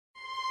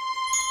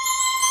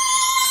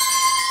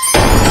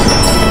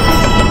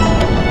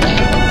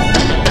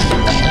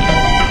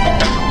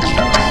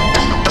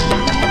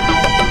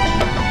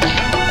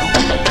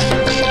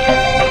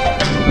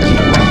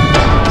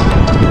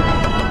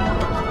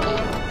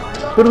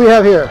What do we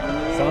have here?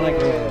 Sonic.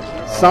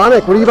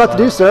 Sonic, what are you about to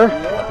do, sir? I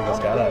think it's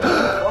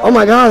skydive. Oh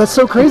my God, that's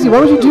so crazy.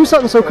 Why would you do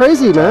something so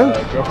crazy, man?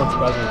 Girlfriend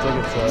surprised me with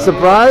tickets. So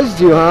Surprised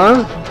you,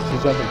 huh?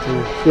 she's jumping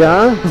too.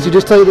 Yeah? Did she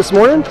just tell you this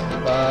morning?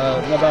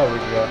 About a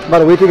week ago.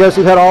 About a week ago, so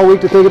you've had all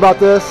week to think about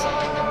this?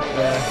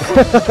 Yeah.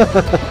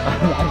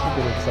 I'm actually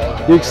pretty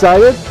excited. You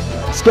excited?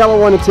 Scale of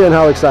 1 to 10,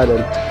 how excited?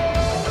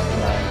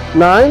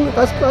 9?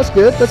 That's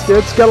good, that's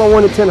good. Scale of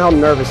 1 to 10, how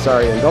nervous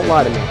are you? And don't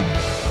lie to me.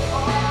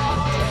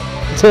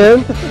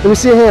 10? Let me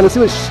see a hand, let's see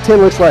what 10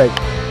 looks like.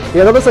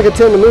 Yeah, that looks like a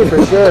 10 to me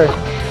for sure.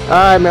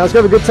 Alright man, let's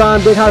go have a good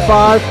time, big high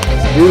five.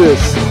 Let's do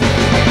this.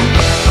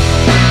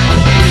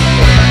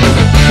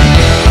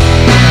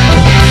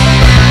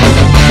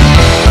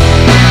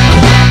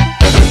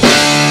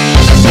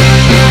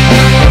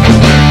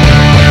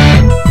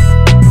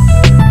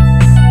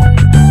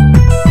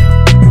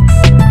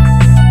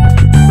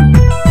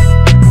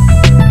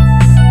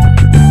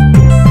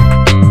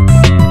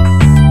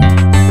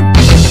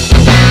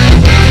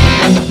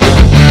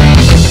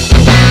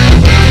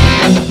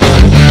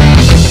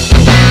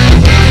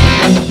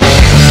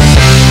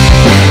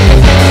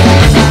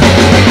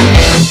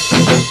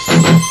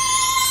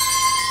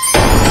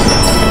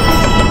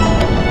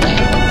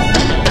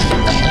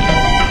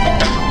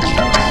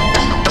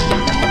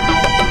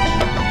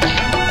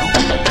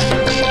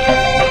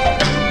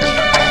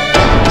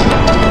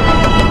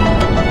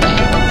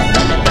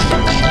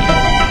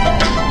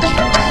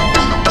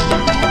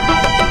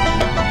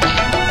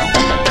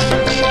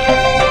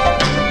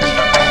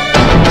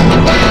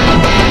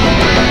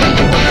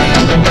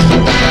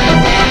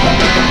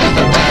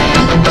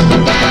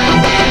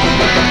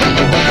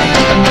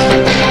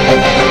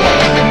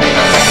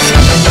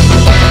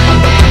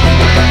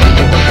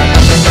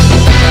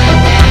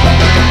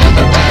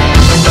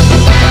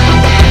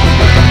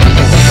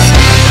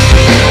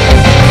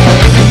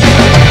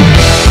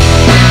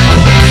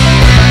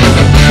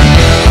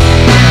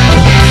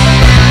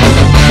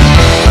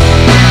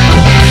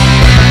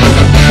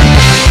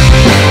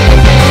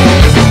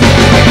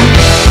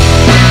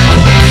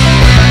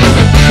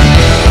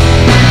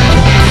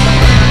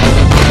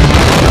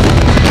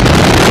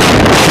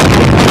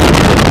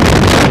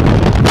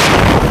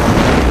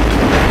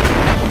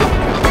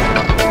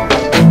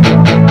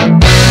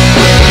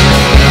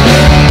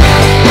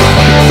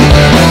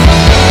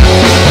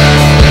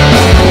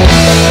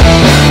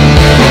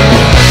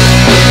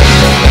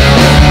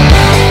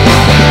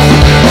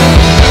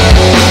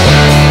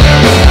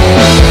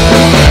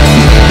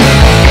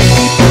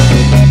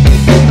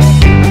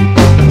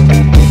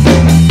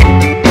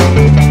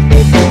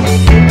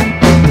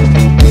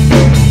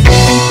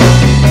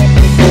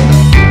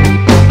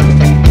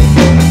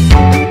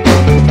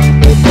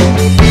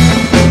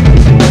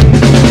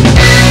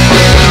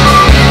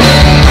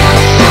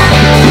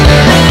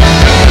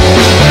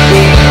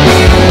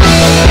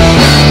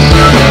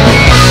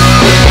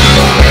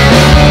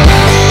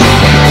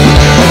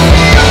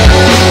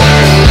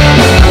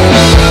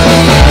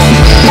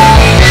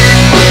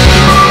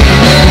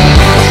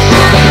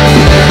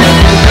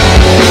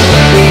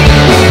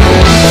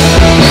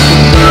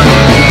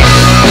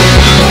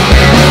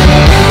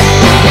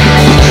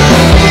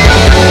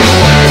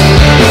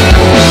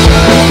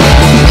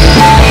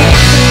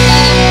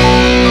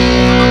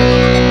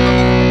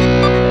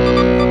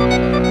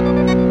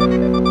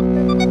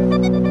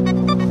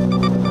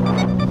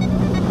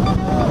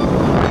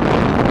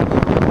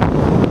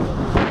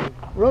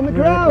 We're on the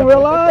ground, we're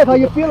alive. How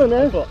you feeling,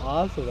 man? I feel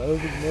awesome. That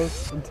was the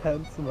most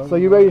intense moment. So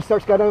you ready to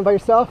start skydiving by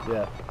yourself?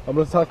 Yeah. I'm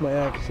going to talk to my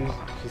aunt because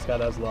she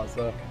skydives a lot,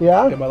 so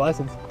yeah? get my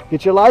license.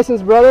 Get your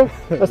license, brother.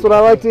 That's what I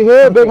like to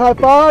hear. Big high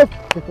five.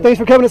 Thanks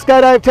for coming to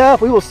Skydive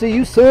Taft. We will see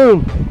you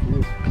soon.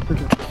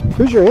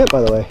 Who's your aunt,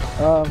 by the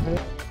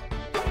way?